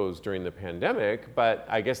closed during the pandemic, but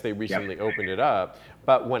I guess they recently opened it up.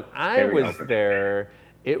 But when I was there,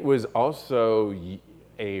 it was also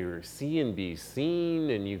a C&B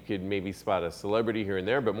scene, and you could maybe spot a celebrity here and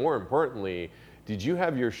there, but more importantly, did you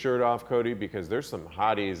have your shirt off, Cody? Because there's some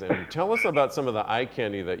hotties, and tell us about some of the eye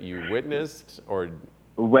candy that you witnessed, or...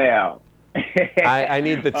 Well... I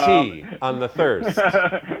need the tea on the thirst.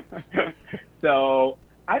 So,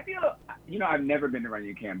 I feel, I've never been to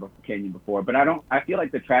Runyon Canyon before, but I feel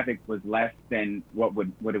like the traffic was less than what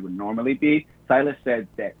it would normally be. Silas said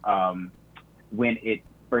that when it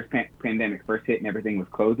pandemic first hit and everything was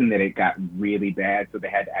closing, that it got really bad, so they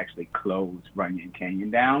had to actually close Runyon Canyon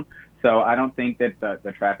down. So I don't think that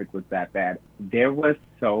the traffic was that bad. There was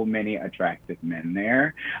so many attractive men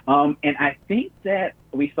there. And I think that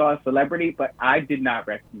we saw a celebrity, but I did not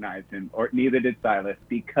recognize him, or neither did Silas,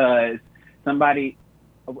 because somebody,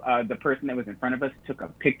 the person that was in front of us, took a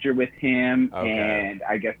picture with him, and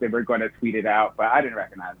I guess they were going to tweet it out, but I didn't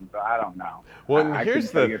recognize him, so I don't know. Well, I couldn't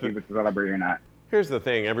tell you if he was a celebrity or not. Here's the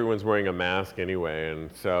thing, everyone's wearing a mask anyway,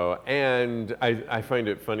 and I find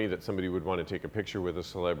it funny that somebody would want to take a picture with a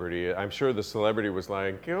celebrity. I'm sure the celebrity was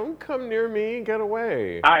like, don't come near me, get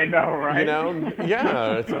away. I know, right? You know?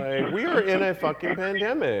 Yeah, it's like, we are in a fucking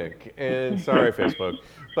pandemic. And sorry, Facebook.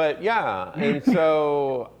 But yeah, and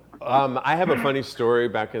so I have a funny story.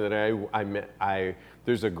 Back in the day,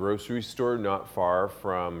 there's a grocery store not far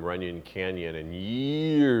from Runyon Canyon, and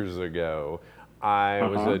years ago, I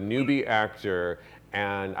was a newbie actor,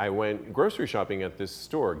 and I went grocery shopping at this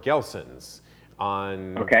store, Gelson's,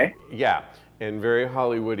 yeah, and very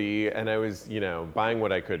Hollywoody, and I was, buying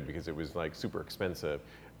what I could because it was like super expensive.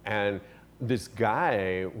 And this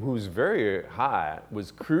guy who's very hot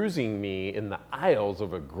was cruising me in the aisles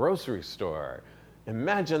of a grocery store.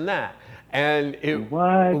 Imagine that. And it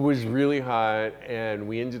was really hot, and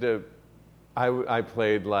we ended up, I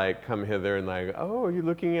played like come hither and like, oh, are you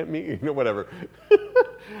looking at me? Whatever.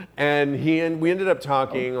 and we ended up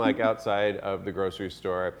talking like outside of the grocery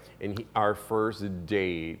store, and our first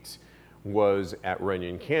date was at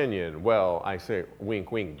Runyon Canyon. Well, I say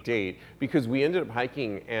wink, wink, date, because we ended up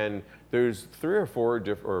hiking, and there's 3 or 4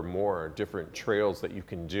 or more different trails that you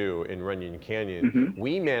can do in Runyon Canyon.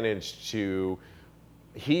 He managed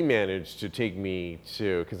to take me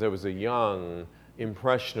to, because I was a young,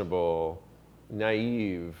 impressionable,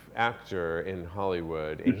 naive actor in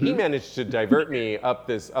Hollywood, and he managed to divert me up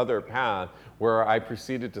this other path where I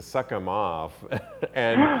proceeded to suck him off.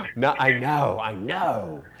 And I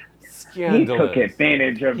know, scandalous. He took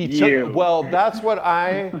advantage of you. Well, that's what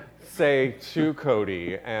I say to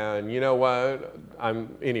Cody, and you know what?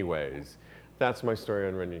 Anyways, that's my story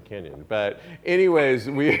on Runyon Canyon. But anyways,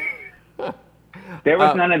 there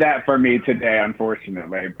was none of that for me today,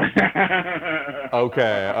 unfortunately.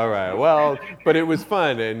 Okay, all right. Well, but it was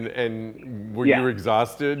fun, and were you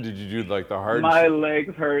exhausted? Did you do like the hard? My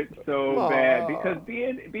legs hurt so bad because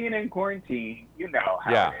being in quarantine, you know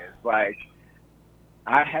how it is. Like,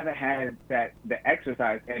 I haven't had the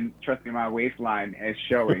exercise, and trust me, my waistline is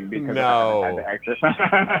showing because I haven't had the exercise.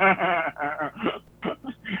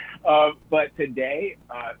 But today,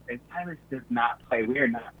 and Silas does not play. We are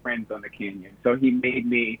not friends on the canyon. So he made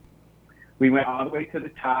me. We went all the way to the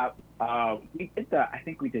top. I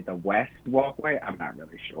think we did the west walkway. I'm not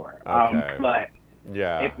really sure. Okay. But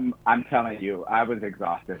yeah, I'm telling you, I was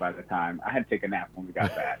exhausted by the time. I had to take a nap when we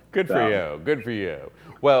got back. Good for you. Good for you.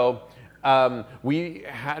 Well. We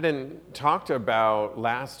hadn't talked about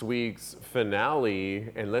last week's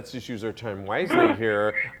finale, and let's just use our time wisely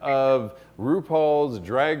here, of RuPaul's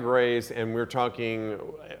Drag Race, and we're talking,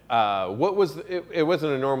 it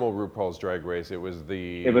wasn't a normal RuPaul's Drag Race, it was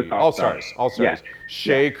the All-Stars. Yes.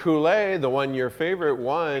 Shea Coulee, the one, your favorite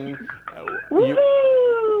one.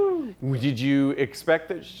 Did you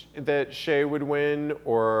expect that Shea would win,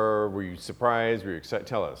 or were you surprised? Were you excited?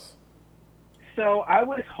 Tell us. So I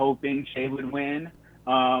was hoping Shea would win.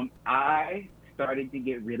 I started to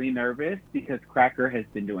get really nervous because Cracker has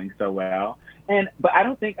been doing so well. But I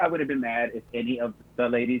don't think I would have been mad if any of the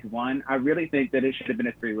ladies won. I really think that it should have been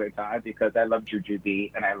a 3-way tie because I love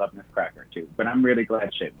Jujubee and I love Miss Cracker too. But I'm really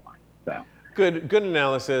glad Shea won. So good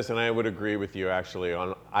analysis, and I would agree with you actually.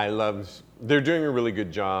 They're doing a really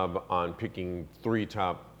good job on picking 3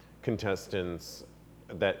 top contestants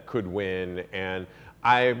that could win, and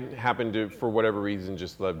I happen to, for whatever reason,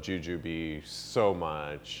 just love Jujubee so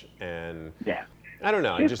much, and I don't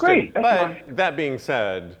know. She's great. But that being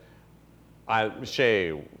said, Shea,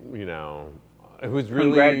 it was really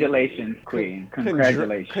congratulations, Queen.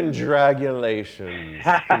 Congratulations.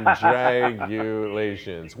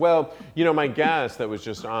 Congratulations. Well, my guest that was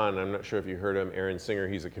just on, I'm not sure if you heard him, Aaron Singer.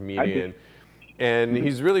 He's a comedian. And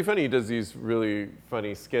he's really funny. He does these really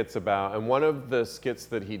funny skits and one of the skits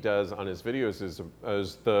that he does on his videos is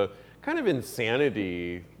the kind of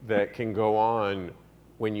insanity that can go on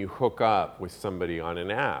when you hook up with somebody on an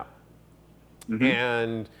app.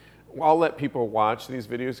 And I'll let people watch these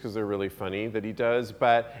videos because they're really funny that he does,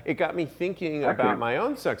 but it got me thinking about my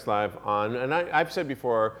own sex life and I've said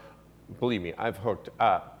before, believe me, I've hooked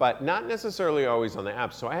up, but not necessarily always on the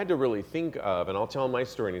app. So I had to really think of, and I'll tell my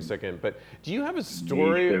story in a second, but do you have a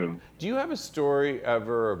story? too. Do you have a story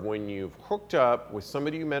ever of when you've hooked up with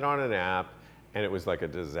somebody you met on an app and it was like a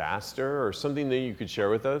disaster or something that you could share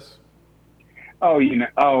with us? Oh,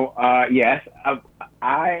 yes.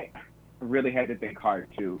 I really had to think hard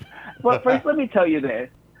too. But first, let me tell you this.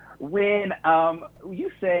 When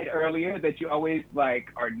you said earlier that you always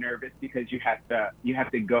are nervous because you have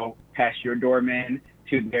to go past your doorman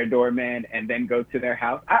to their doorman and then go to their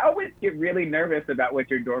house. I always get really nervous about what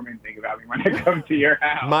your doorman think about me when I come to your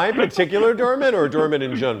house. My particular doorman or doorman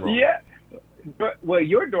in general? Yeah. But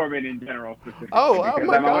your doorman in general specifically. Oh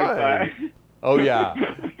my God. Oh yeah.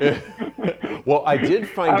 Well, I did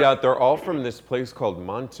find out they're all from this place called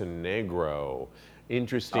Montenegro.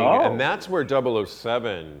 Interesting. Oh. And that's where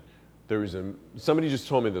 007, somebody just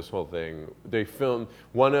told me this whole thing. They filmed,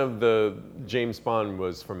 one of the James Bond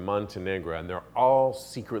was from Montenegro, and they're all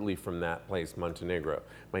secretly from that place, Montenegro.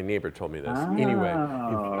 My neighbor told me this. Oh. Anyway,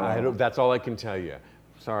 that's all I can tell you.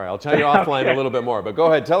 Sorry, I'll tell you offline a little bit more, but go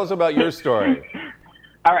ahead, tell us about your story.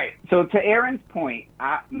 All right, so to Aaron's point,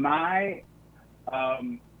 my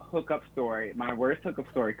hookup story, my worst hookup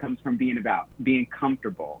story comes from being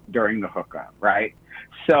comfortable during the hookup, right?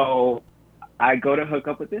 So I go to hook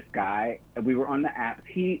up with this guy, and we were on the apps.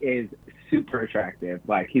 He is super attractive.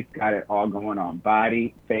 He's got it all going on,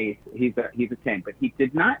 body, face. He's a 10, but he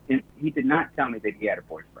did not tell me that he had a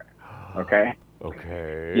boyfriend. Okay?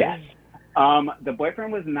 Okay. Yes. The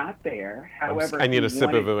boyfriend was not there. However, I need a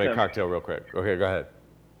sip of my cocktail real quick. Okay, go ahead.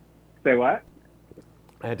 Say what?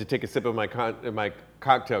 I had to take a sip of my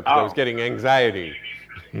cocktail because I was getting anxiety.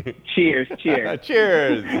 Cheers. Cheers.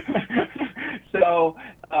 So,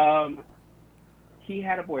 he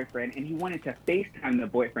had a boyfriend, and he wanted to FaceTime the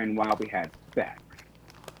boyfriend while we had sex.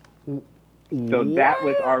 So that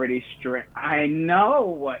was already strict. I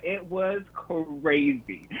know. It was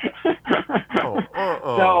crazy.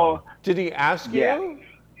 So did he ask you? Yeah.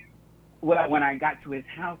 Well, when I got to his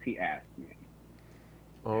house, he asked me.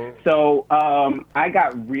 Oh. So I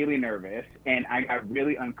got really nervous, and I got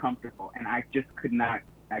really uncomfortable, and I just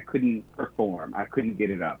I couldn't perform. I couldn't get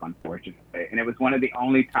it up, unfortunately. And it was one of the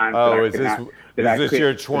only times is this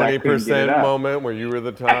your 20% moment where you were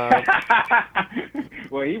the top?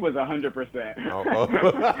 Well, he was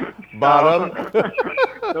 100%. Bottom.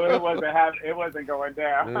 So it wasn't going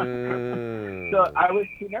down. So I was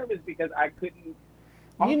too nervous because I couldn't.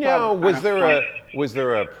 Was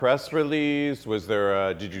there a press release?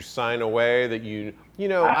 Did you sign away that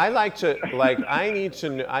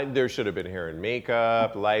there should have been hair and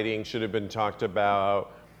makeup, lighting should have been talked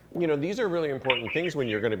about. These are really important things when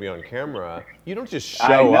you're going to be on camera. You don't just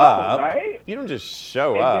show up. Right? You don't just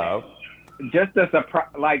show up. Just a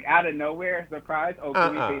surprise, out of nowhere, surprise. Oh,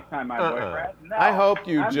 can we FaceTime my boyfriend? No. I hope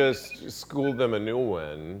you just schooled them a new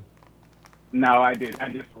one. No, I didn't. I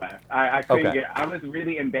just left. I couldn't Okay. I was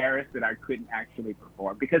really embarrassed that I couldn't actually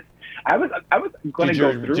perform because I was going to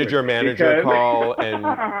go through. Did your manager call and?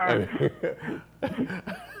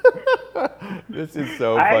 This is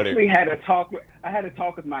so funny. I actually had a talk. I had a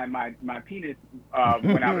talk with my penis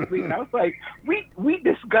when I was leaving. I was like, we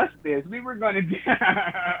discussed this. We were going to do.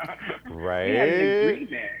 Right. We had an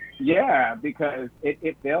agreement. Yeah, because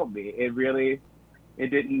it failed me. It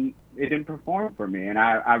didn't perform for me, and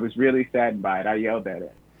I was really saddened by it. I yelled at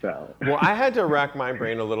it. So. Well, I had to rack my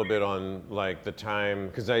brain a little bit on the time,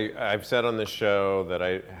 because I've said on the show that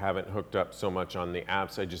I haven't hooked up so much on the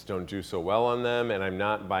apps. I just don't do so well on them, and I'm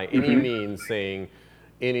not by any means saying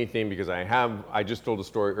anything because I just told a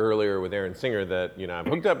story earlier with Aaron Singer that I've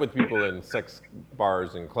hooked up with people in sex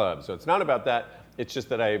bars and clubs. So it's not about that. It's just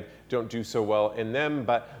that I don't do so well in them.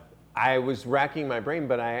 But I was racking my brain,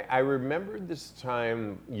 but I remembered this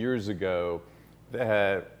time years ago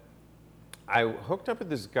that I hooked up with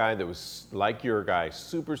this guy that was like your guy,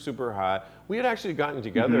 super, super hot. We had actually gotten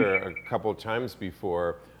together a couple of times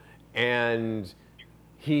before, and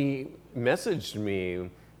he messaged me.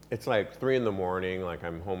 It's like 3 a.m, like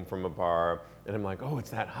I'm home from a bar, and I'm like, oh, it's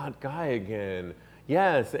that hot guy again.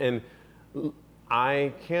 Yes, and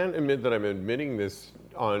I can't admit that I'm admitting this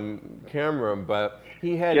on camera, but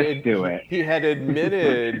he had he had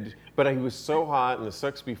admitted, but he was so hot and the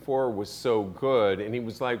sex before was so good, and he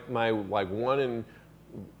was like my one and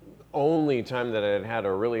only time that I had had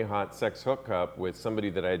a really hot sex hookup with somebody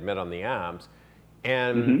that I had met on the apps,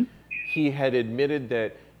 and he had admitted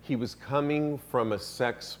that he was coming from a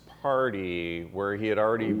sex party where he had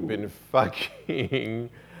already been fucking.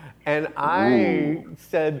 And I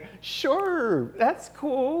said, sure, that's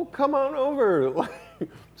cool. Come on over.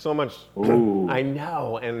 So much. I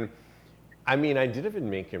know. And I mean, I did even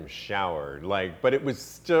make him shower, like, but it was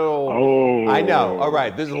still. Oh. I know. All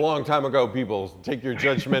right, this is a long time ago. People, take your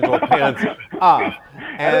judgmental pants off.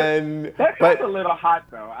 And That sounds a little hot,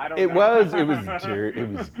 though. I don't know. It was dirty.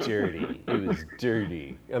 It was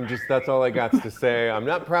dirty. That's all I got to say. I'm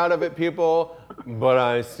not proud of it, people, but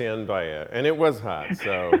I stand by it. And it was hot.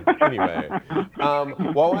 So anyway,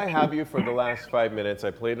 while I have you for the last 5 minutes, I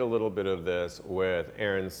played a little bit of this with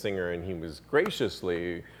Aaron Singer, and he was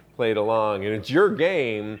graciously played along. And it's your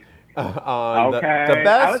game. On the best.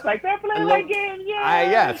 I was like, that's my game,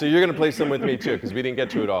 yeah. So you're gonna play some with me too, because we didn't get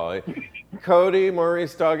to it all. Cody,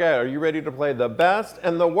 Maurice, Doggett, are you ready to play the best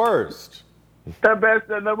and the worst? The best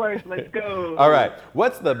and the worst. Let's go. All right.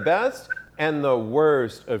 What's the best and the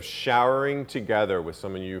worst of showering together with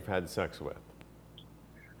someone you've had sex with?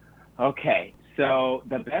 Okay. So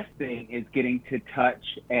the best thing is getting to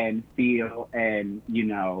touch and feel and,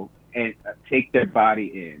 and take their body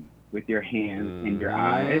in with your hands and your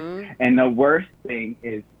eyes. And the worst thing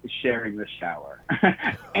is sharing the shower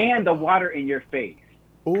and the water in your face.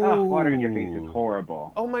 Oh, water in your face is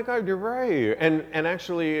horrible. Oh my God, you're right. And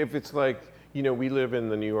actually, if it's like, we live in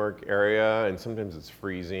the New York area and sometimes it's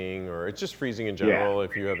freezing, or it's just freezing in general. Yeah.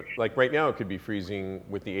 If you have, like right now, it could be freezing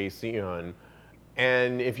with the AC on.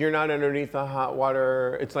 And if you're not underneath the hot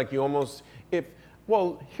water, it's like you almost,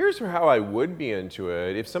 well, here's how I would be into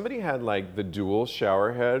it. If somebody had like the dual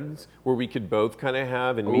shower heads where we could both kind of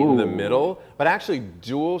have and meet in the middle, but actually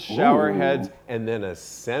dual shower heads and then a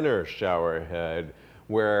center shower head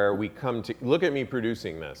where we come to, look at me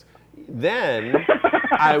producing this. Then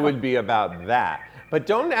I would be about that. But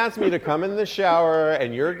don't ask me to come in the shower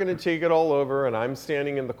and you're gonna take it all over and I'm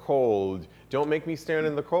standing in the cold. Don't make me stand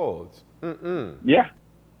in the cold. Yeah.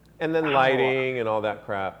 And then lighting and all that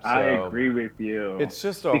crap. So I agree with you. It's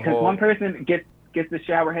just because one person gets the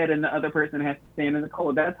shower head and the other person has to stand in the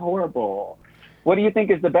cold. That's horrible. What do you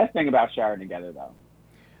think is the best thing about showering together, though?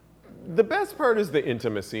 The best part is the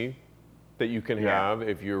intimacy that you can have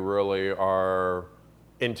if you really are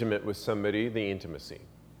intimate with somebody. The intimacy.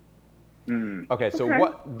 Okay, so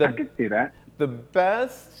I can see that. The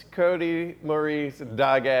best, Cody, Maurice,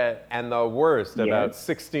 Doggett, and the worst about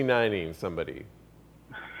 69ing somebody.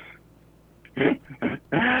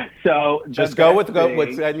 So just go with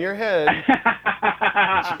what's in your head.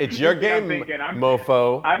 It's your game,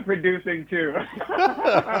 mofo. I'm producing too.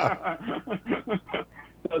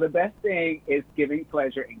 So the best thing is giving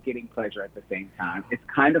pleasure and getting pleasure at the same time. It's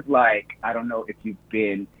kind of like, I don't know if you've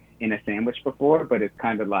been in a sandwich before, but it's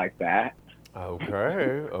kind of like that.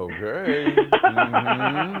 Okay.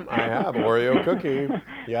 I have Oreo cookie.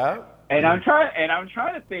 Yeah. And I'm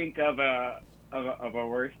trying to think of a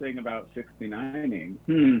worse thing about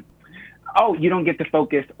 69ing. Oh, you don't get to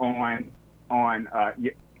focus on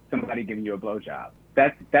somebody giving you a blowjob.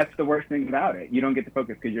 That's the worst thing about it. You don't get to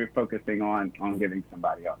focus because you're focusing on giving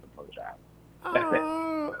somebody else a blowjob. That's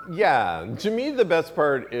it. Yeah. To me, the best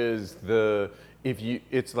part is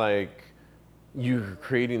it's like you're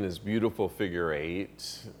creating this beautiful figure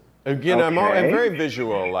eight. Again, I'm very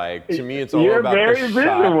visual. Like, to me, it's all about the shot.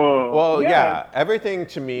 Visual. Well, yeah, everything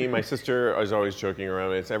to me, my sister is always joking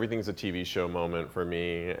around. Everything's a TV show moment for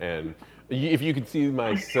me. And if you can see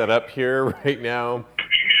my setup here right now,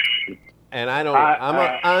 and I'm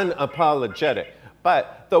unapologetic.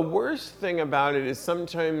 But the worst thing about it is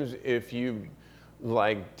sometimes if you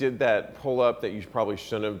did that pull up that you probably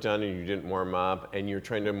shouldn't have done and you didn't warm up and you're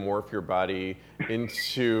trying to morph your body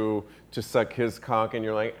to suck his cock and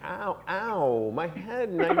you're like, ow, my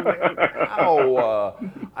head, ow.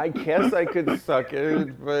 I guess I could suck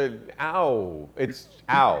it, but ow, it's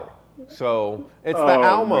ow. So it's the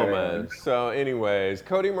ow moment. So anyways,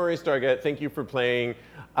 Cody Maurice Doggett, thank you for playing.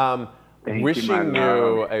 Wishing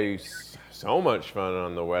you so much fun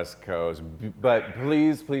on the West Coast, but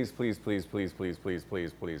please be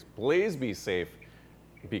safe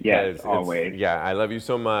because always. I love you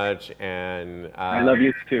so much, and I love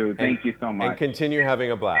you too. Thank you so much, and continue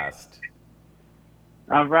having a blast.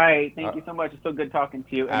 All right, thank you so much. It's so good talking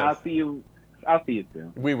to you, and I'll see you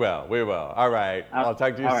soon. We will. All right, I'll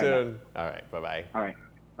talk to you soon. All right, bye. All right,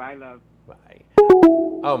 bye, love. Bye.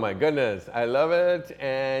 Oh my goodness, I love it.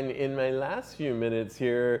 And in my last few minutes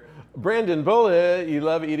here, Brandon Bullitt, you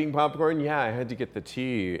love eating popcorn? Yeah, I had to get the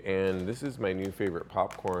tea. And this is my new favorite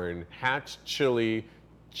popcorn, Hatch Chili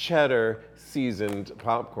Cheddar Seasoned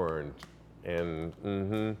Popcorn. And,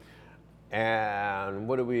 and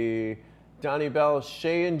what do we, Donnie Bell,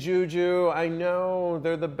 Shay and Juju, I know,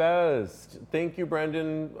 they're the best. Thank you,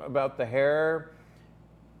 Brandon, about the hair.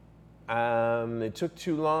 It took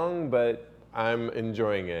too long, but I'm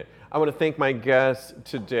enjoying it. I want to thank my guest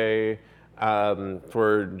today,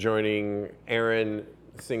 for joining. Aaron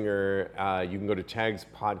Singer, you can go to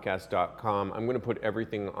tagspodcast.com. I'm going to put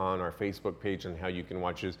everything on our Facebook page and how you can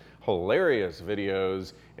watch his hilarious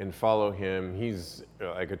videos and follow him. He's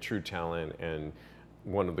like a true talent and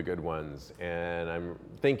one of the good ones. And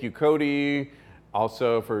thank you, Cody,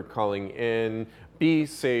 also for calling in. Be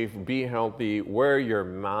safe, be healthy, wear your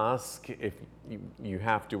mask if you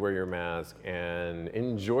have to wear your mask, and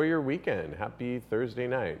enjoy your weekend. Happy Thursday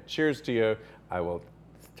night. Cheers to you. I will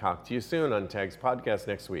talk to you soon on Tags Podcast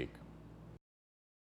next week.